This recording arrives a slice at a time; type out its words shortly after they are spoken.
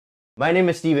My name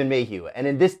is Stephen Mayhew, and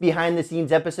in this behind the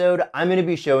scenes episode, I'm going to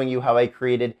be showing you how I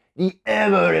created the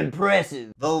ever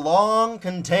impressive, the long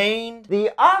contained,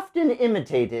 the often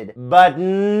imitated, but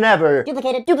never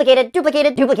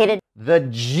duplicated, the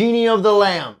Genie of the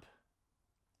Lamp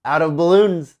out of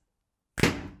balloons.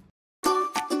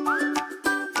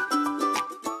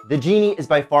 The Genie is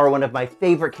by far one of my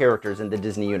favorite characters in the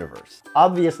Disney universe,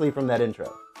 obviously from that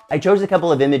intro. I chose a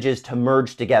couple of images to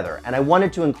merge together, and I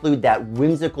wanted to include that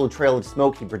whimsical trail of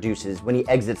smoke he produces when he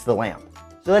exits the lamp.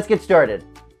 So let's get started.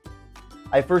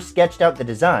 I first sketched out the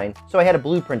design, so I had a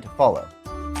blueprint to follow.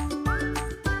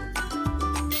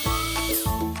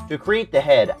 To create the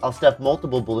head, I'll stuff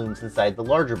multiple balloons inside the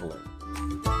larger balloon.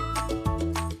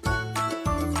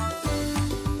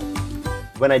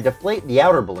 When I deflate the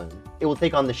outer balloon, it will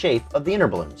take on the shape of the inner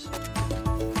balloons.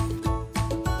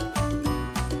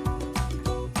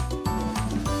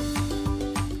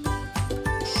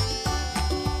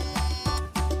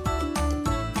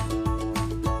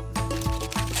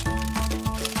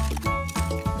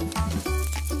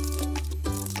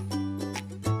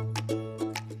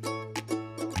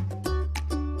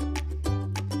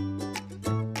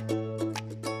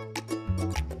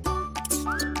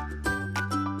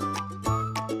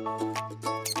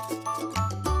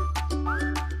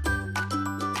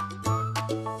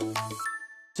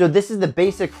 So this is the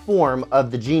basic form of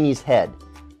the Genie's head.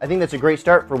 I think that's a great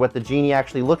start for what the Genie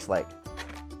actually looks like.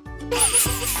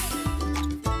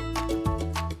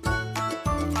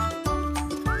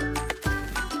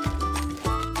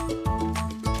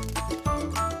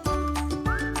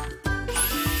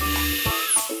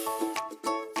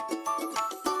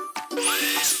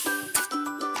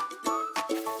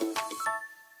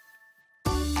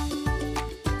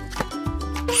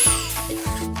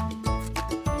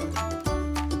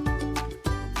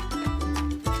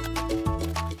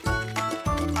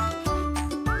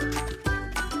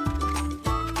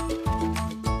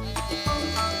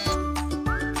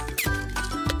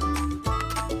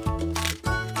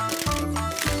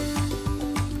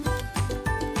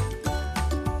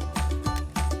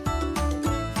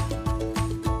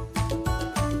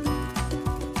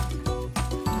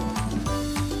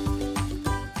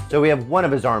 So we have one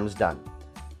of his arms done.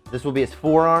 This will be his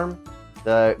forearm,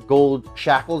 the gold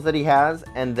shackles that he has,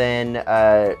 and then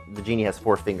the Genie has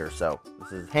 4 fingers, so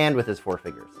this is his hand with his 4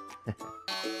 fingers.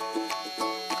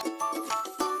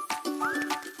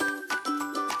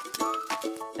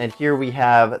 And here we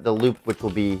have the loop, which will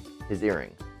be his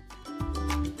earring.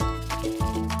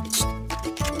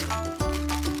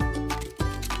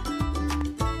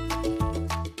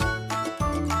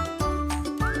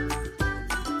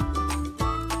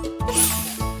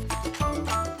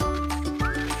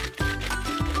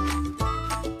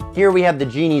 Here we have the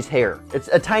Genie's hair. It's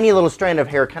a tiny little strand of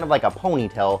hair, kind of like a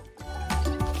ponytail.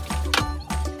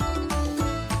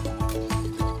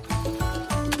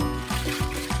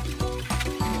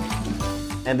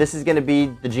 And this is going to be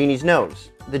the Genie's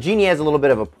nose. The Genie has a little bit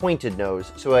of a pointed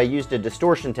nose, so I used a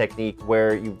distortion technique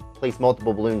where you place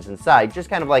multiple balloons inside,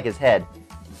 just kind of like his head.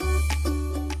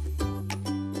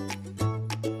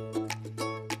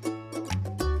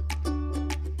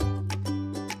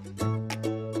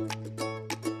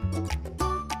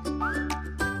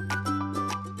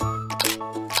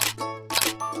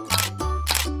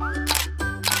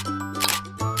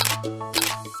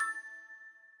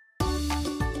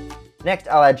 Next,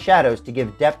 I'll add shadows to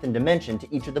give depth and dimension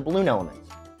to each of the balloon elements.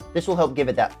 This will help give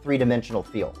it that three-dimensional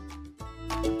feel.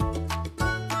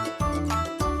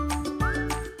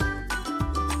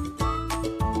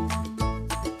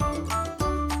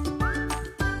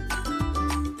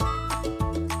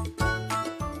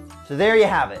 So there you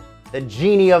have it, the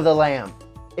Genie of the Lamp.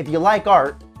 If you like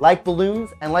art, like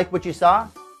balloons, and like what you saw,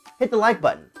 hit the like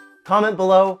button, comment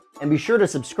below, and be sure to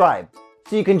subscribe,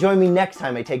 so you can join me next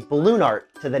time I take balloon art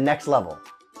to the next level.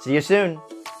 See you soon.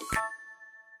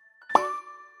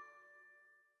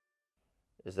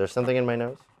 Is there something in my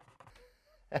nose?